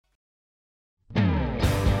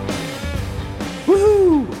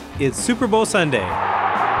It's Super Bowl Sunday.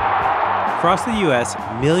 Across the U.S.,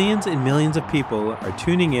 millions and millions of people are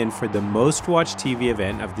tuning in for the most-watched TV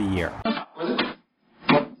event of the year.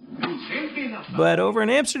 But over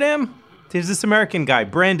in Amsterdam, there's this American guy,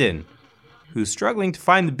 Brandon, who's struggling to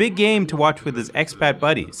find the big game to watch with his expat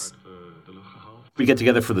buddies. We'd get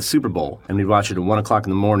together for the Super Bowl, and we'd watch it at 1 o'clock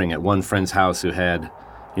in the morning at one friend's house who had,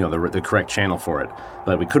 the correct channel for it.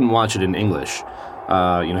 But we couldn't watch it in English.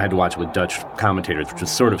 Had to watch it with Dutch commentators, which was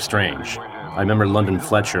sort of strange. I remember London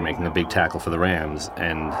Fletcher making a big tackle for the Rams,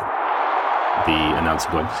 and the announcer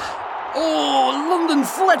going, "Oh, London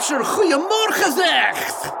Fletcher, goeiemorgen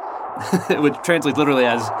zegt!" Which translates literally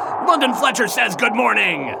as, "London Fletcher says good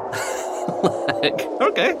morning!" Like,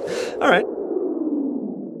 okay, all right.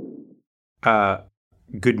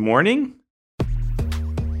 Good morning?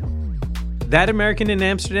 That American in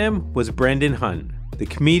Amsterdam was Brendan Hunn. The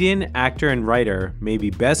comedian, actor, and writer may be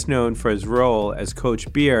best known for his role as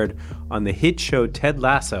Coach Beard on the hit show Ted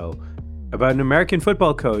Lasso, about an American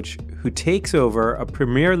football coach who takes over a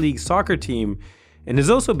Premier League soccer team and is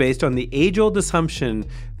also based on the age-old assumption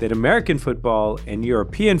that American football and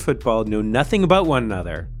European football know nothing about one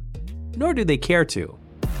another, nor do they care to.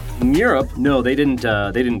 In Europe, no, they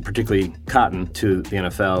didn't particularly cotton to the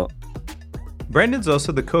NFL. Brendan's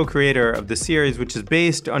also the co-creator of the series, which is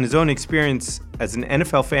based on his own experience as an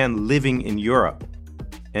NFL fan living in Europe.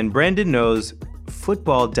 And Brendan knows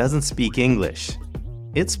football doesn't speak English.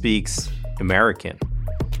 It speaks American.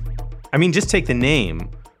 I mean, just take the name,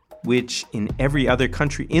 which in every other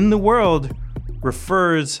country in the world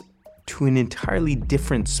refers to an entirely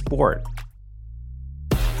different sport.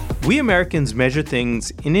 We Americans measure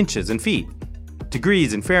things in inches and feet,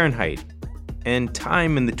 degrees in Fahrenheit, and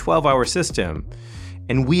time in the 12-hour system.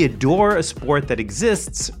 And we adore a sport that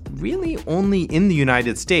exists really only in the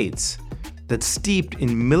United States, that's steeped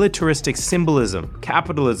in militaristic symbolism,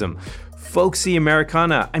 capitalism, folksy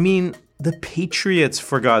Americana. I mean, the Patriots,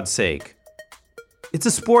 for God's sake. It's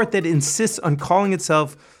a sport that insists on calling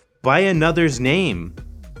itself by another's name.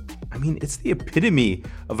 I mean, it's the epitome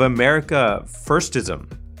of America firstism.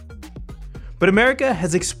 But America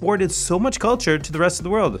has exported so much culture to the rest of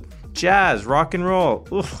the world. Jazz, rock and roll,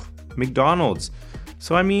 McDonald's.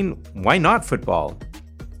 So I mean, why not football?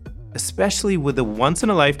 Especially with a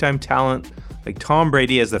once-in-a-lifetime talent like Tom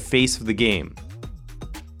Brady as the face of the game.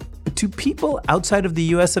 But do people outside of the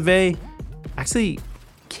US of A actually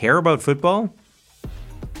care about football?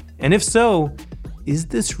 And if so, is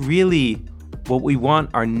this really what we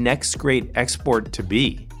want our next great export to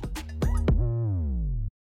be?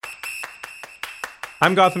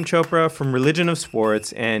 I'm Gautam Chopra from Religion of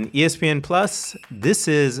Sports and ESPN Plus. This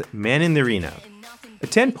is Man in the Arena, a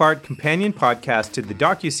 10-part companion podcast to the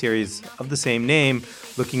docuseries of the same name,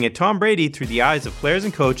 looking at Tom Brady through the eyes of players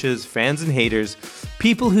and coaches, fans and haters,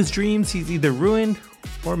 people whose dreams he's either ruined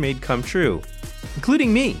or made come true,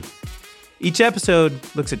 including me. Each episode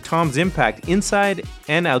looks at Tom's impact inside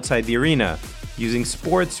and outside the arena, using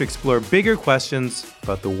sports to explore bigger questions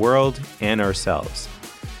about the world and ourselves.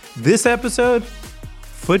 This episode,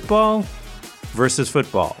 football versus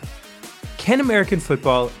football. Can American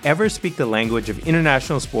football ever speak the language of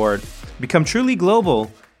international sport, become truly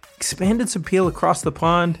global, expand its appeal across the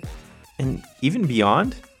pond, and even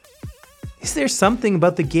beyond? Is there something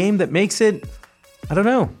about the game that makes it,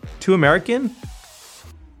 too American?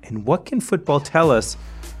 And what can football tell us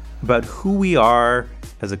about who we are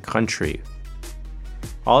as a country?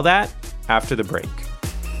 All that after the break.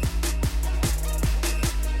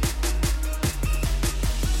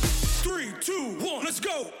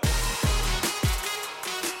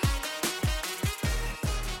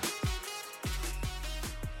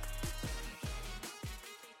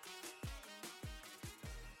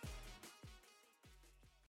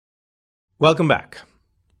 Welcome back.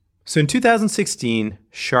 So in 2016,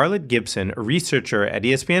 Charlotte Gibson, a researcher at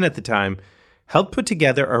ESPN at the time, helped put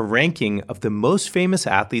together a ranking of the most famous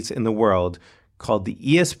athletes in the world called the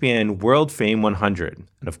ESPN World Fame 100.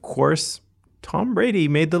 And of course, Tom Brady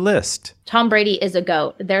made the list. Tom Brady is a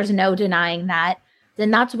GOAT. There's no denying that. Then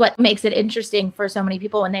that's what makes it interesting for so many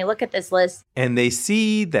people when they look at this list. And they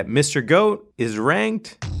see that Mr. GOAT is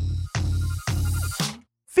ranked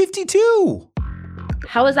 52.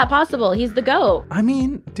 How is that possible? He's the GOAT. I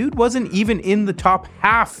mean, dude wasn't even in the top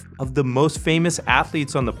half of the most famous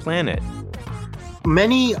athletes on the planet.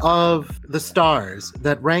 Many of the stars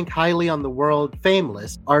that rank highly on the World Fame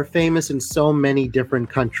list are famous in so many different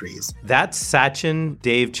countries. That's Sachin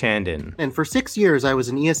Dave Chandan. And for 6 years, I was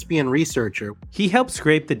an ESPN researcher. He helped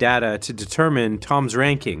scrape the data to determine Tom's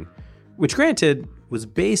ranking, which granted was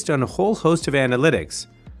based on a whole host of analytics.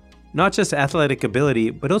 Not just athletic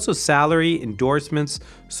ability, but also salary, endorsements,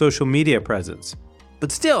 social media presence.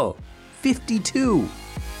 But still, 52.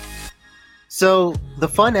 So the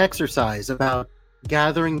fun exercise about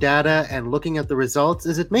gathering data and looking at the results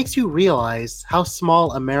is it makes you realize how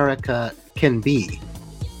small America can be.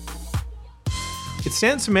 It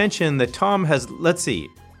stands to mention that Tom has,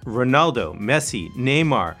 Ronaldo, Messi,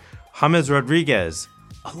 Neymar, James Rodriguez,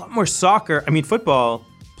 a lot more football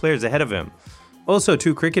players ahead of him. Also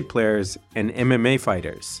 2 cricket players and MMA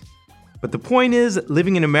fighters. But the point is,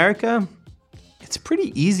 living in America, it's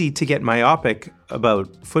pretty easy to get myopic about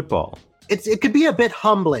football. It could be a bit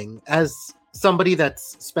humbling as somebody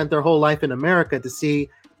that's spent their whole life in America to see,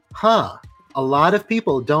 a lot of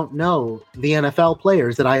people don't know the NFL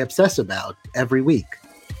players that I obsess about every week.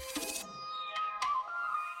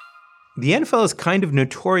 The NFL is kind of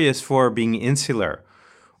notorious for being insular.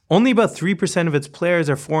 Only about 3% of its players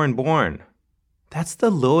are foreign-born. That's the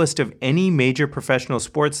lowest of any major professional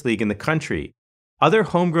sports league in the country. Other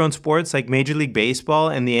homegrown sports like Major League Baseball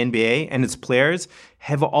and the NBA and its players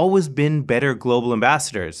have always been better global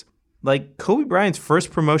ambassadors. Like Kobe Bryant's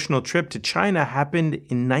first promotional trip to China happened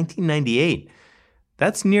in 1998.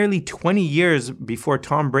 That's nearly 20 years before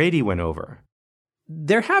Tom Brady went over.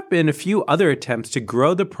 There have been a few other attempts to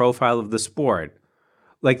grow the profile of the sport,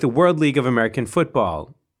 like the World League of American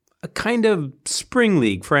Football, a kind of spring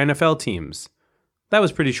league for NFL teams. That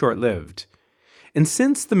was pretty short-lived. And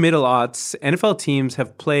since the middle aughts, NFL teams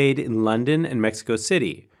have played in London and Mexico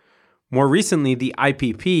City. More recently, the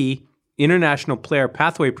IPP, International Player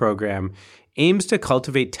Pathway Program, aims to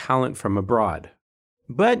cultivate talent from abroad.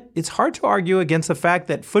 But it's hard to argue against the fact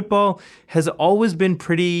that football has always been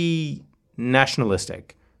pretty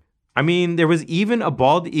nationalistic. I mean, there was even a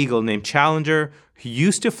bald eagle named Challenger who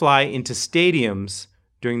used to fly into stadiums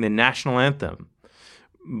during the national anthem.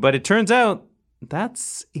 But it turns out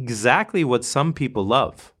that's exactly what some people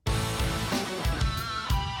love.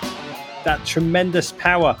 That tremendous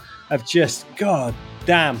power of just, God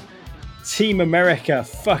damn, Team America,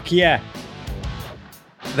 fuck yeah.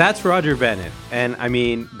 That's Roger Bennett. And I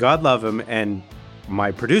mean, God love him, and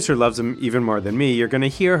my producer loves him even more than me. You're going to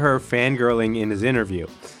hear her fangirling in his interview.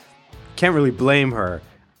 Can't really blame her.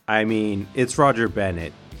 I mean, it's Roger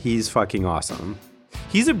Bennett. He's fucking awesome.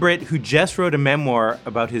 He's a Brit who just wrote a memoir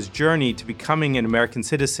about his journey to becoming an American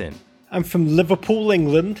citizen. I'm from Liverpool,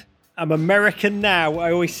 England. I'm American now.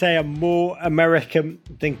 I always say I'm more American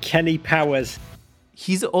than Kenny Powers.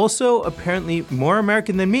 He's also apparently more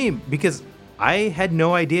American than me because I had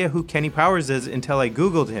no idea who Kenny Powers is until I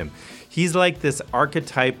Googled him. He's like this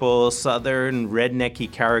archetypal southern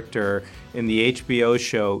rednecky character in the HBO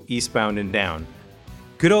show Eastbound and Down.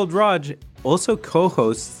 Good old Raj also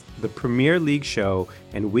co-hosts the Premier League show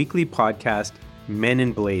and weekly podcast Men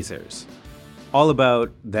in Blazers, all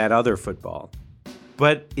about that other football.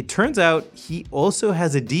 But it turns out he also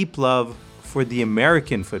has a deep love for the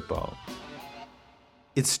American football.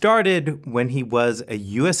 It started when he was a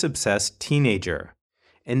US-obsessed teenager.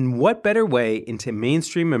 And what better way into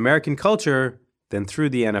mainstream American culture than through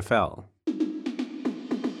the NFL?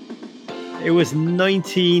 It was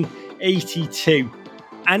 1982.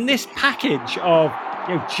 And this package of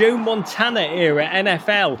Joe Montana era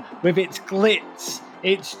NFL with its glitz,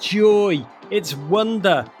 its joy, its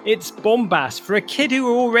wonder, its bombast. For a kid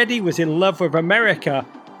who already was in love with America,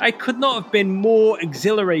 I could not have been more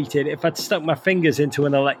exhilarated if I'd stuck my fingers into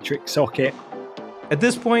an electric socket. At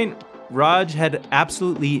this point, Raj had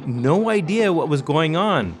absolutely no idea what was going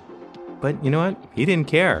on. But you know what? He didn't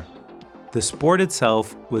care. The sport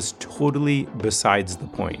itself was totally besides the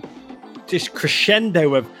point. This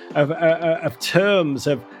crescendo of terms,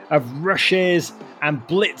 of rushes and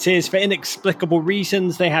blitzes for inexplicable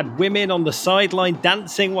reasons. They had women on the sideline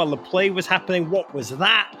dancing while the play was happening. What was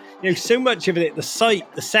that? So much of it, the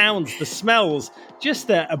sight, the sounds, the smells, just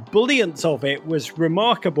the ebullience of it was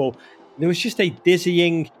remarkable. There was just a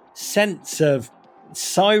dizzying sense of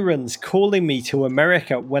sirens calling me to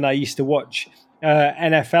America when I used to watch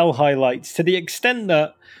NFL highlights, to the extent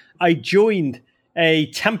that I joined a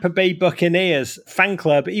Tampa Bay Buccaneers fan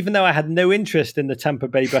club, even though I had no interest in the Tampa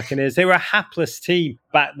Bay Buccaneers. They were a hapless team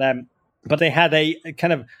back then, but they had a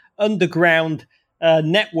kind of underground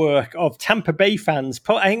network of Tampa Bay fans.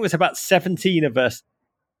 I think it was about 17 of us.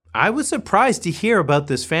 I was surprised to hear about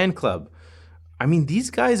this fan club. I mean, these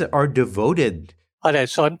guys are devoted. Hi there,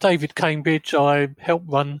 so I'm David Cambridge. I help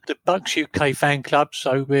run the Bucks UK fan club,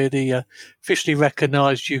 so we're the officially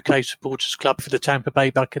recognised UK supporters club for the Tampa Bay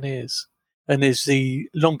Buccaneers. And is the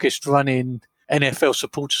longest running NFL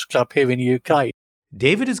supporters club here in the UK.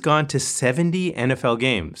 David has gone to 70 NFL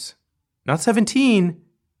games. Not 17,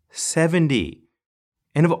 70.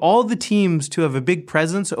 And of all the teams to have a big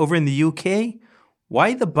presence over in the UK,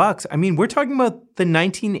 why the Bucks? I mean, we're talking about the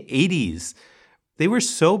 1980s. They were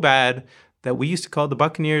so bad that we used to call the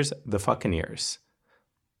Buccaneers the Fuccaneers.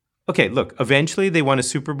 Okay, look, eventually they won a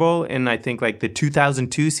Super Bowl in, I think, like the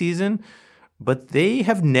 2002 season, but they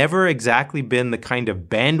have never exactly been the kind of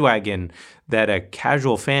bandwagon that a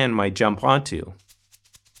casual fan might jump onto.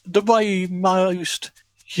 The way most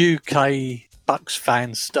UK Bucks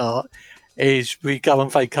fans start is we go on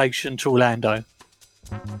vacation to Orlando.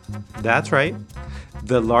 That's right.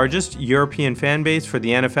 The largest European fan base for the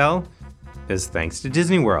NFL is thanks to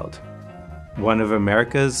Disney World, one of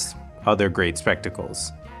America's other great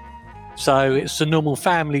spectacles. So it's a normal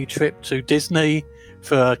family trip to Disney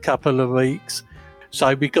for a couple of weeks.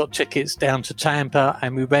 So we got tickets down to Tampa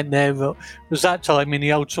and we went there. It was that time in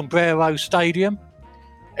the old Sombrero Stadium.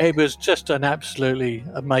 It was just an absolutely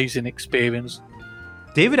amazing experience.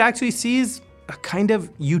 David actually sees a kind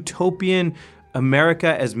of utopian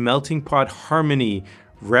America as melting pot harmony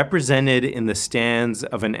represented in the stands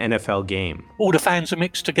of an NFL game. All the fans are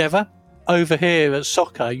mixed together. Over here at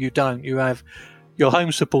soccer, you don't. You have your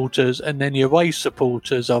home supporters and then your away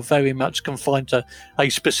supporters are very much confined to a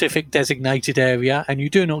specific designated area, and you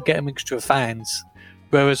do not get a mixture of fans.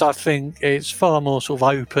 Whereas I think it's far more sort of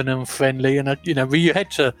open and friendly. And, you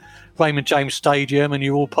head to Raymond James Stadium and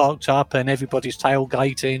you're all parked up and everybody's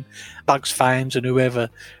tailgating, Bucks fans and whoever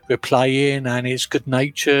we're playing, and it's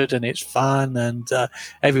good-natured and it's fun and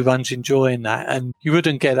everyone's enjoying that. And you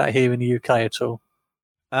wouldn't get that here in the UK at all.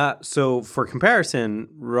 So for comparison,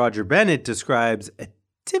 Roger Bennett describes a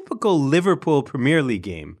typical Liverpool Premier League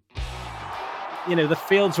game. The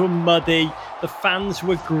fields were muddy, the fans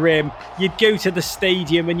were grim. You'd go to the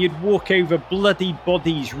stadium and you'd walk over bloody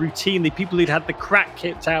bodies routinely, people who'd had the crack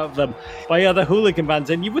kicked out of them by other hooligan bands,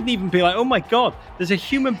 and you wouldn't even be like, oh my God, there's a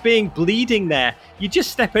human being bleeding there. You just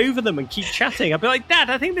step over them and keep chatting. I'd be like, Dad,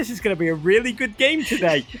 I think this is going to be a really good game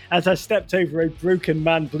today, as I stepped over a broken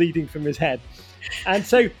man bleeding from his head. And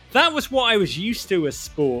so that was what I was used to as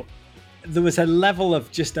sport. There was a level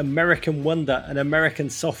of just American wonder and American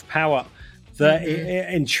soft power that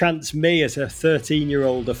it entranced me as a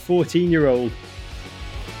 13-year-old, a 14-year-old.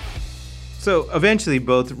 So eventually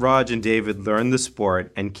both Raj and David learned the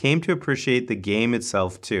sport and came to appreciate the game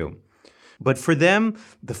itself too. But for them,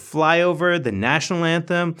 the flyover, the national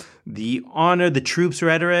anthem, the honor the troops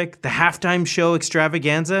rhetoric, the halftime show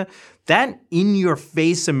extravaganza, that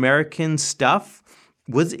in-your-face American stuff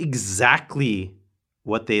was exactly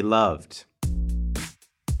what they loved.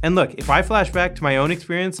 And look, if I flash back to my own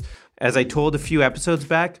experience, as I told a few episodes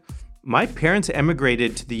back, my parents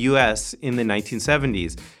emigrated to the US in the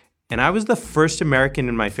 1970s, and I was the first American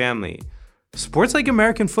in my family. Sports like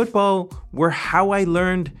American football were how I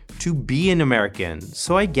learned to be an American,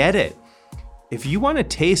 so I get it. If you want a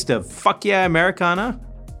taste of fuck yeah Americana,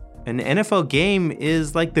 an NFL game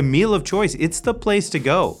is like the meal of choice. It's the place to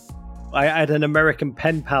go. I had an American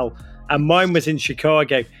pen pal, and mine was in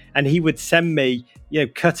Chicago, and he would send me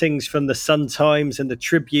cuttings from the Sun-Times and the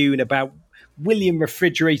Tribune about William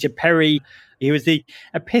Refrigerator Perry. He was the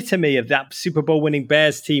epitome of that Super Bowl winning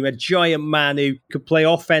Bears team, a giant man who could play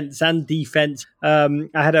offense and defense. I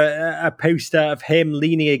had a poster of him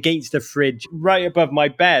leaning against the fridge right above my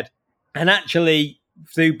bed, and actually,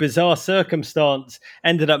 through bizarre circumstance,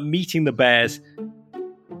 ended up meeting the Bears.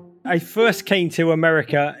 I first came to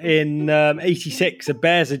America in 86. The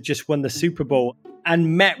Bears had just won the Super Bowl,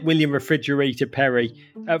 and met William Refrigerator Perry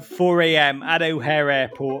at 4 a.m. at O'Hare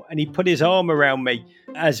Airport. And he put his arm around me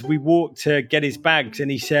as we walked to get his bags.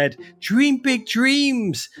 And he said, "Dream big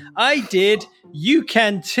dreams. I did. You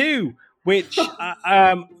can too." Which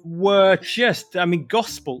were just,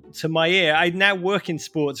 gospel to my ear. I now work in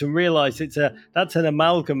sports and realize that's an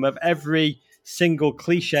amalgam of every single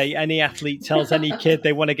cliche any athlete tells any kid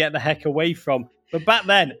they want to get the heck away from. But back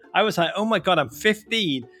then, I was like, oh my God, I'm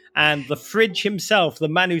 15. And the fridge himself, the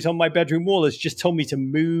man who's on my bedroom wall, has just told me to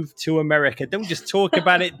move to America. Don't just talk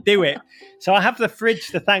about it, do it. So I have the fridge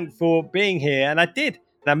to thank for being here. And I did.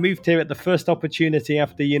 I moved here at the first opportunity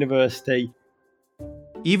after university.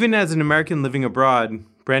 Even as an American living abroad,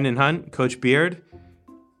 Brendan Hunt, Coach Beard,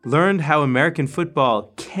 learned how American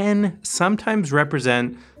football can sometimes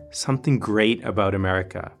represent something great about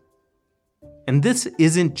America. And this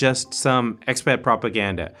isn't just some expat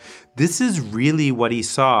propaganda. This is really what he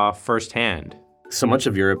saw firsthand. So much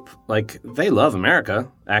of Europe, they love America,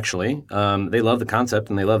 actually. They love the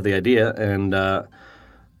concept and they love the idea. And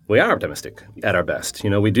we are optimistic at our best.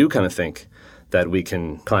 We do kind of think that we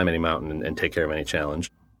can climb any mountain and take care of any challenge.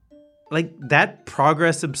 That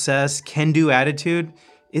progress-obsessed, can-do attitude,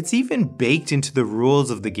 it's even baked into the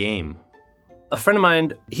rules of the game. A friend of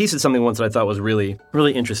mine, he said something once that I thought was really,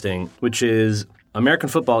 really interesting, which is American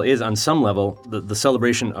football is, on some level, the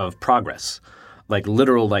celebration of progress. Like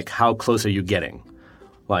literal, like how close are you getting?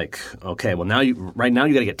 Like, okay, well right now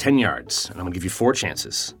you got to get 10 yards, and I'm gonna give you 4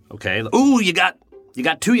 chances. Okay, ooh, you got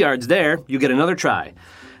 2 yards there. You get another try.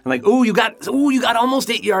 And like, ooh, you got almost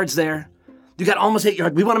 8 yards there. You got almost 8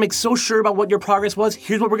 yards. We want to make so sure about what your progress was.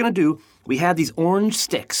 Here's what we're going to do. We have these orange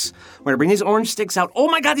sticks. We're going to bring these orange sticks out. Oh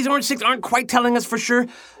my God, these orange sticks aren't quite telling us for sure.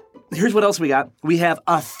 Here's what else we got. We have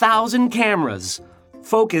 1,000 cameras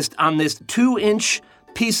focused on this 2-inch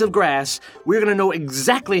piece of grass. We're going to know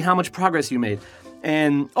exactly how much progress you made.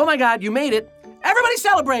 And oh my God, you made it. Everybody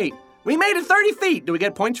celebrate. We made it 30 feet. Do we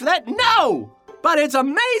get points for that? No, but it's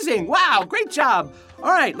amazing. Wow, great job.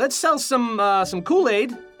 All right, let's sell some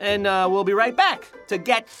Kool-Aid. And we'll be right back to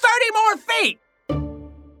get 30 more feet.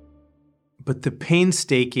 But the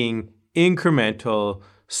painstaking, incremental,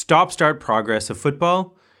 stop-start progress of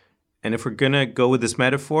football, and if we're going to go with this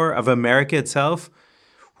metaphor of America itself,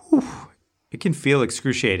 it can feel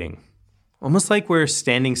excruciating. Almost like we're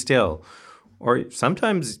standing still, or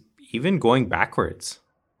sometimes even going backwards.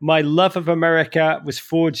 My love of America was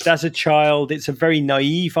forged as a child. It's a very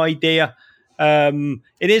naive idea.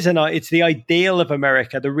 It's the ideal of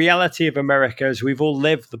America. The reality of America, as we've all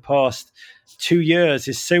lived the past 2 years,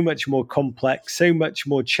 is so much more complex, so much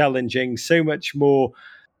more challenging, so much more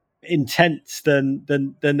intense than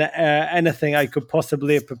anything I could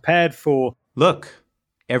possibly have prepared for. Look,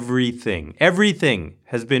 everything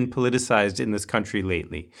has been politicized in this country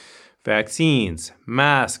lately. Vaccines,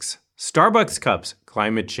 masks, Starbucks cups,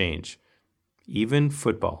 climate change, even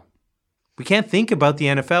football. We can't think about the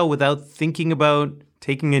NFL without thinking about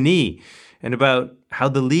taking a knee and about how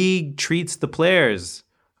the league treats the players.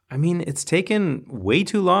 I mean, it's taken way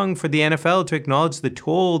too long for the NFL to acknowledge the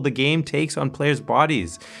toll the game takes on players'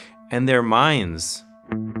 bodies and their minds.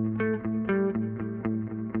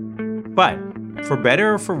 But for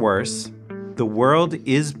better or for worse, the world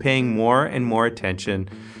is paying more and more attention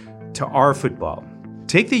to our football.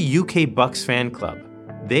 Take the UK Bucks fan club.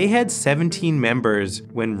 They had 17 members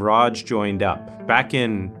when Raj joined up back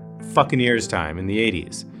in fucking years time in the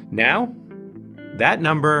 80s. Now, that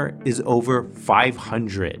number is over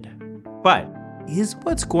 500. But is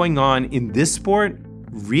what's going on in this sport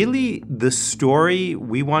really the story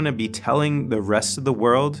we want to be telling the rest of the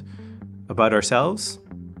world about ourselves?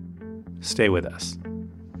 Stay with us.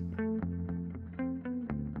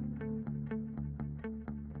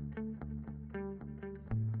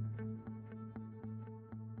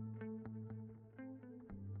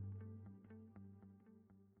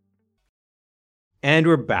 And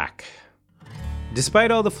we're back.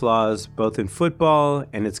 Despite all the flaws, both in football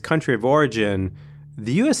and its country of origin,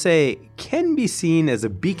 the USA can be seen as a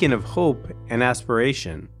beacon of hope and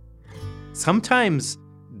aspiration. Sometimes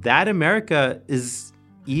that America is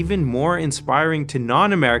even more inspiring to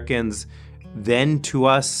non-Americans than to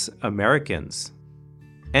us Americans.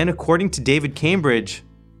 And according to David Cambridge,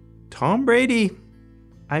 Tom Brady,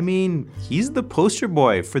 he's the poster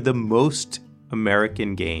boy for the most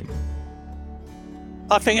American game.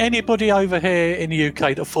 I think anybody over here in the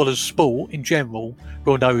UK that follows sport in general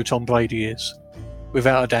will know who Tom Brady is,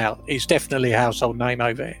 without a doubt. He's definitely a household name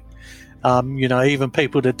over here. Even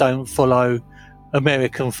people that don't follow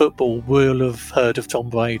American football will have heard of Tom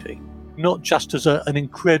Brady. Not just as an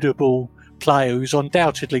incredible player who's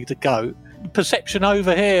undoubtedly the GOAT. The perception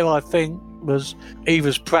over here, I think, was he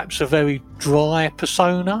was perhaps a very dry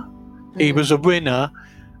persona. He was a winner,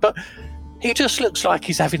 but he just looks like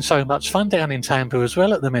he's having so much fun down in Tampa as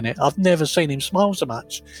well at the minute. I've never seen him smile so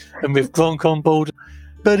much. And with Gronk on board,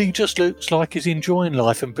 but he just looks like he's enjoying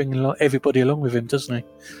life and bringing everybody along with him, doesn't he?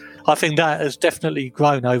 I think that has definitely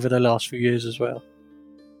grown over the last few years as well.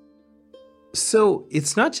 So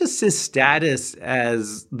it's not just his status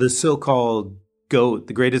as the so-called GOAT,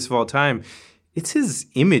 the greatest of all time. It's his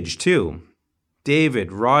image too.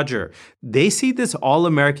 David, Roger, they see this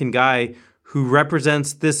all-American guy who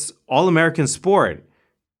represents this all-American sport.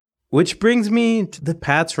 Which brings me to the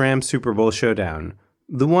Pats-Rams Super Bowl showdown,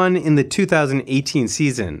 the one in the 2018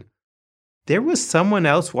 season. There was someone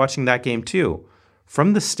else watching that game too,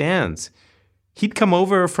 from the stands. He'd come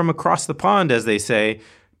over from across the pond, as they say,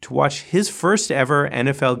 to watch his first ever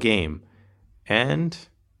NFL game. And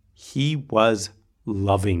he was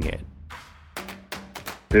loving it.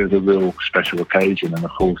 It was a real special occasion, and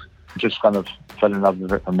of course, just kind of fell in love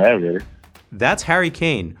with it from there, really. That's Harry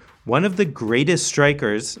Kane, one of the greatest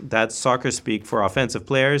strikers, that's soccer speak for offensive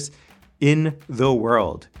players, in the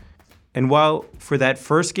world. And while for that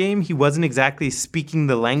first game, he wasn't exactly speaking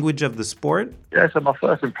the language of the sport, Yeah, so my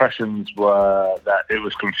first impressions were that it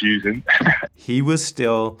was confusing. he was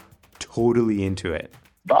still totally into it.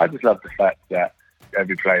 But I just love the fact that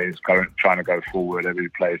every player is trying to go forward, every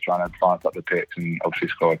player is trying to advance up the pitch and obviously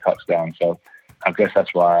score a touchdown. So I guess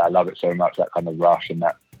that's why I love it so much, that kind of rush and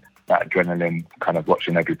that adrenaline, kind of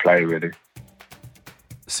watching every play, really.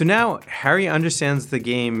 So now Harry understands the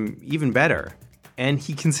game even better, and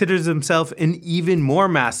he considers himself an even more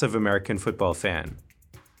massive American football fan.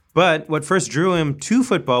 But what first drew him to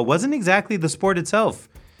football wasn't exactly the sport itself.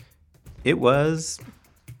 It was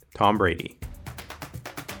Tom Brady.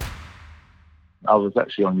 I was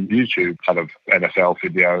actually on YouTube, kind of NFL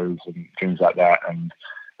videos and things like that, and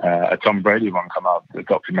a Tom Brady one come out, the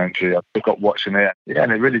documentary. I got watching it, yeah,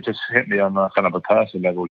 and it really just hit me on a kind of a personal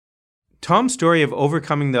level. Tom's story of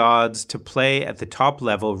overcoming the odds to play at the top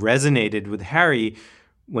level resonated with Harry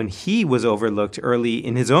when he was overlooked early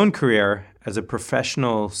in his own career as a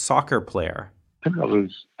professional soccer player. I think I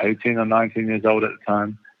was 18 or 19 years old at the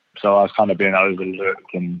time. So I was kind of being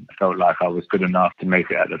overlooked and felt like I was good enough to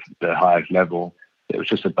make it at the highest level. It was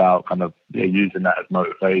just about kind of using that as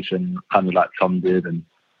motivation, kind of like Tom did, and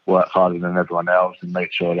work harder than everyone else and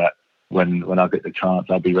make sure that when I get the chance,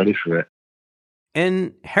 I'll be ready for it.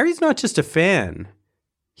 And Harry's not just a fan.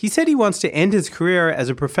 He said he wants to end his career as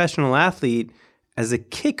a professional athlete as a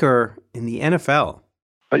kicker in the NFL.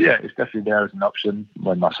 But yeah, it's definitely there as an option.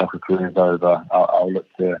 When my soccer career is over, I'll look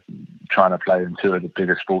to trying to play in two of the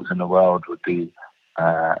biggest sports in the world would be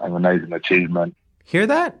an amazing achievement. Hear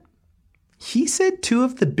that? He said two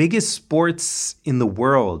of the biggest sports in the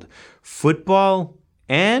world, football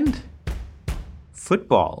and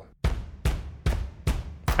football.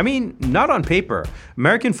 I mean, not on paper.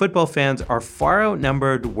 American football fans are far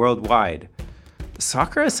outnumbered worldwide.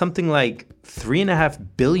 Soccer has something like 3.5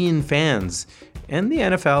 billion fans, and the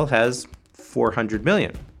NFL has 400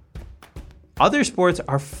 million. Other sports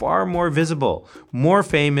are far more visible, more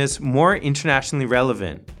famous, more internationally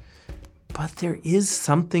relevant. But there is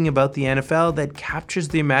something about the NFL that captures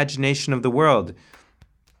the imagination of the world.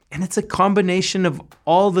 And it's a combination of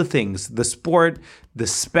all the things, the sport, the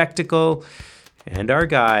spectacle, and our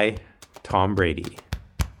guy, Tom Brady.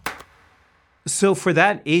 So for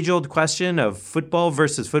that age-old question of football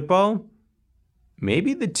versus football,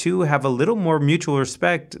 maybe the two have a little more mutual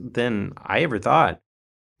respect than I ever thought.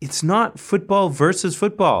 It's not football versus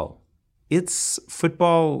football. It's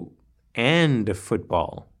football and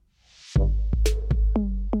football.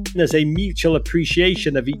 There's a mutual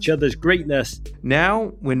appreciation of each other's greatness.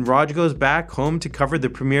 Now, when Raj goes back home to cover the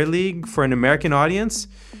Premier League for an American audience,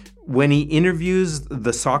 when he interviews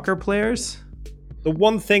the soccer players, the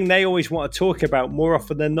one thing they always want to talk about more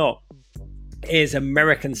often than not is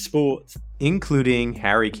American sports. Including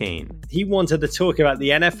Harry Kane. He wanted to talk about the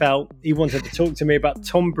NFL. He wanted to talk to me about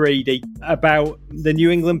Tom Brady, about the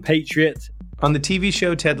New England Patriots. On the TV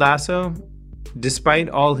show Ted Lasso, despite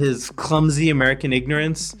all his clumsy American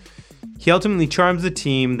ignorance, he ultimately charms the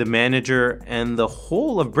team, the manager, and the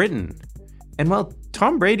whole of Britain. And while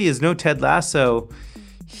Tom Brady is no Ted Lasso,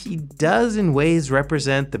 he does in ways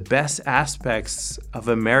represent the best aspects of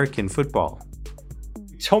American football.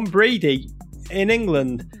 Tom Brady in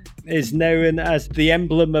England is known as the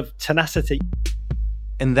emblem of tenacity.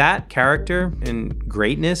 And that character and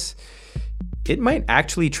greatness, it might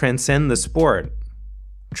actually transcend the sport,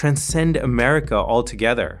 transcend America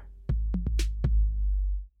altogether.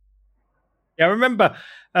 Yeah, I remember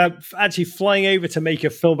actually flying over to make a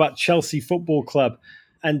film about Chelsea Football Club,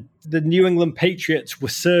 and the New England Patriots were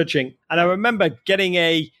surging. And I remember getting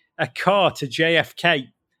a car to JFK,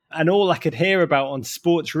 and all I could hear about on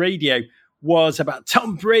sports radio was about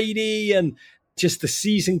Tom Brady and just the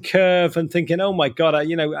season curve, and thinking, oh my God,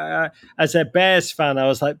 as a Bears fan, I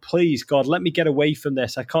was like, please God, let me get away from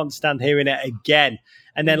this. I can't stand hearing it again.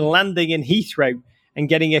 And then landing in Heathrow and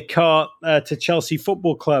getting a car to Chelsea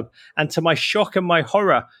Football Club. And to my shock and my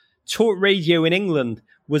horror, talk radio in England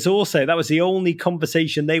was the only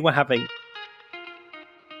conversation they were having.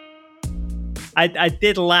 I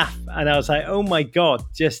did laugh, and I was like, oh my God,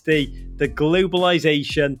 just the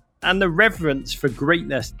globalization and the reverence for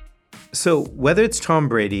greatness. So whether it's Tom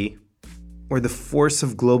Brady or the force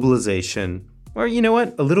of globalization, or you know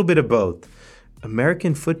what, a little bit of both,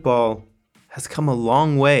 American football has come a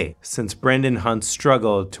long way since Brendan Hunt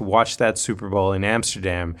struggled to watch that Super Bowl in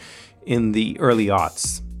Amsterdam in the early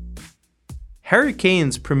aughts. Harry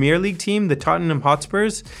Kane's Premier League team, the Tottenham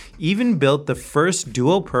Hotspurs, even built the first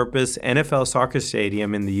dual-purpose NFL soccer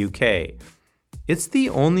stadium in the UK. It's the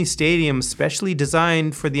only stadium specially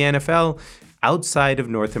designed for the NFL outside of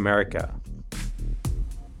North America.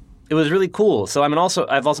 it was really cool. So I've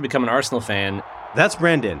also become an Arsenal fan. That's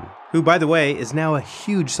Brendan, who, by the way, is now a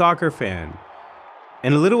huge soccer fan.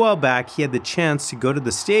 And a little while back, he had the chance to go to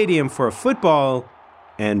the stadium for a football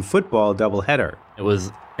doubleheader. It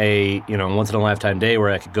was a, once-in-a-lifetime day where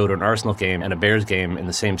I could go to an Arsenal game and a Bears game in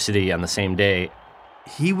the same city on the same day.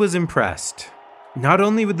 He was impressed, not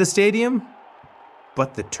only with the stadium,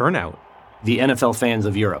 but the turnout. The NFL fans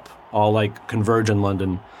of Europe all converge in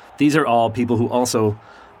London. These are all people who also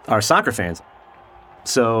are soccer fans.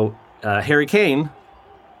 So Harry Kane,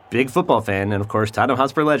 big football fan, and of course Tottenham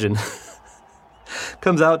Hotspur legend,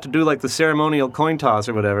 comes out to do the ceremonial coin toss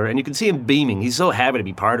or whatever, and you can see him beaming. He's so happy to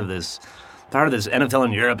be part of this NFL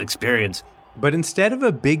and Europe experience. But instead of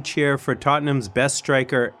a big cheer for Tottenham's best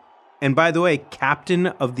striker, and by the way, captain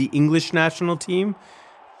of the English national team,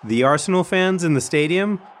 the Arsenal fans in the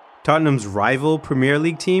stadium, Tottenham's rival Premier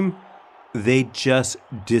League team, they just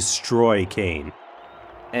destroy Kane.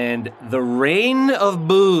 And the rain of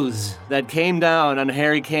boos that came down on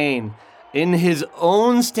Harry Kane in his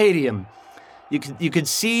own stadium, you could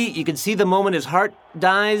see the moment his heart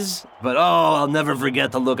dies, but I'll never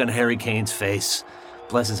forget the look on Harry Kane's face.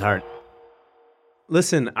 Bless his heart.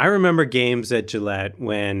 Listen, I remember games at Gillette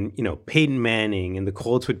when, Peyton Manning and the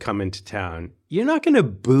Colts would come into town. You're not going to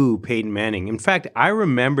boo Peyton Manning. In fact, I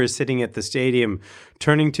remember sitting at the stadium,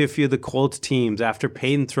 turning to a few of the Colts teams after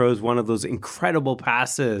Peyton throws one of those incredible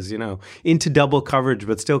passes, into double coverage,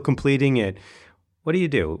 but still completing it. What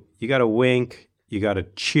do? You got to wink. You got to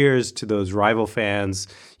cheers to those rival fans.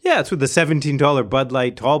 Yeah, it's with the $17 Bud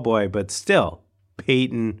Light tall boy, but still,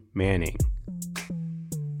 Peyton Manning.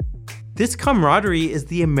 This camaraderie is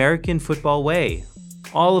the American football way.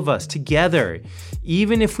 All of us together,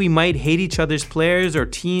 even if we might hate each other's players or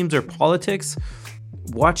teams or politics,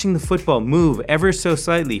 watching the football move ever so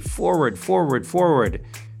slightly forward,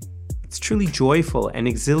 it's truly joyful and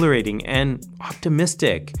exhilarating and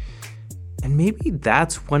optimistic. And maybe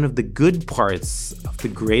that's one of the good parts of the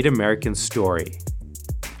great American story.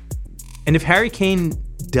 And if Harry Kane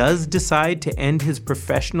does decide to end his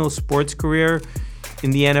professional sports career in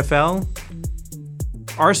the NFL,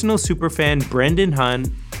 Arsenal superfan Brendan Hunt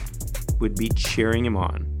would be cheering him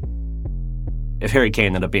on. If Harry Kane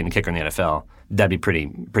ended up being the kicker in the NFL, that'd be pretty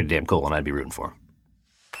damn cool, and I'd be rooting for him.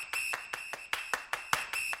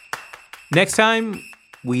 Next time,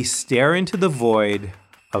 we stare into the void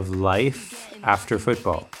of life after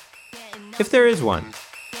football, if there is one.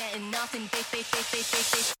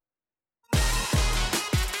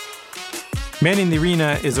 Man in the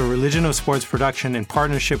Arena is a Religion of Sports production in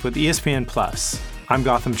partnership with ESPN+. I'm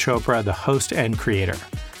Gautam Chopra, the host and creator.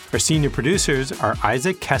 Our senior producers are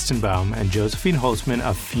Isaac Kestenbaum and Josephine Holtzman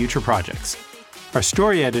of Future Projects. Our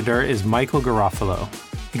story editor is Michael Garofalo.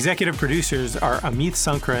 Executive producers are Amit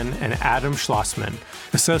Sankaran and Adam Schlossman.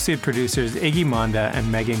 Associate producers Iggy Monda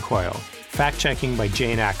and Megan Coyle. Fact-checking by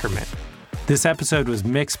Jane Ackerman. This episode was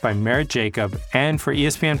mixed by Merritt Jacob, and for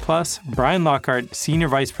ESPN+, Brian Lockhart, Senior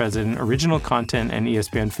Vice President, Original Content and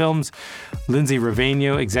ESPN Films, Lindsay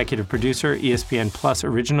Raveno, Executive Producer, ESPN+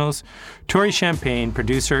 Originals, Tori Champagne,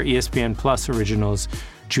 Producer, ESPN+ Originals,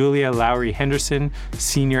 Julia Lowry Henderson,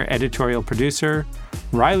 Senior Editorial Producer,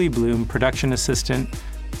 Riley Bloom, Production Assistant.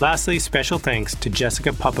 Lastly, special thanks to Jessica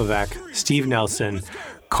Popovac, Steve Nelson,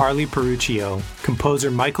 Carly Peruccio, composer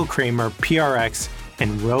Michael Kramer, PRX,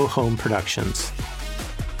 and Row Home Productions.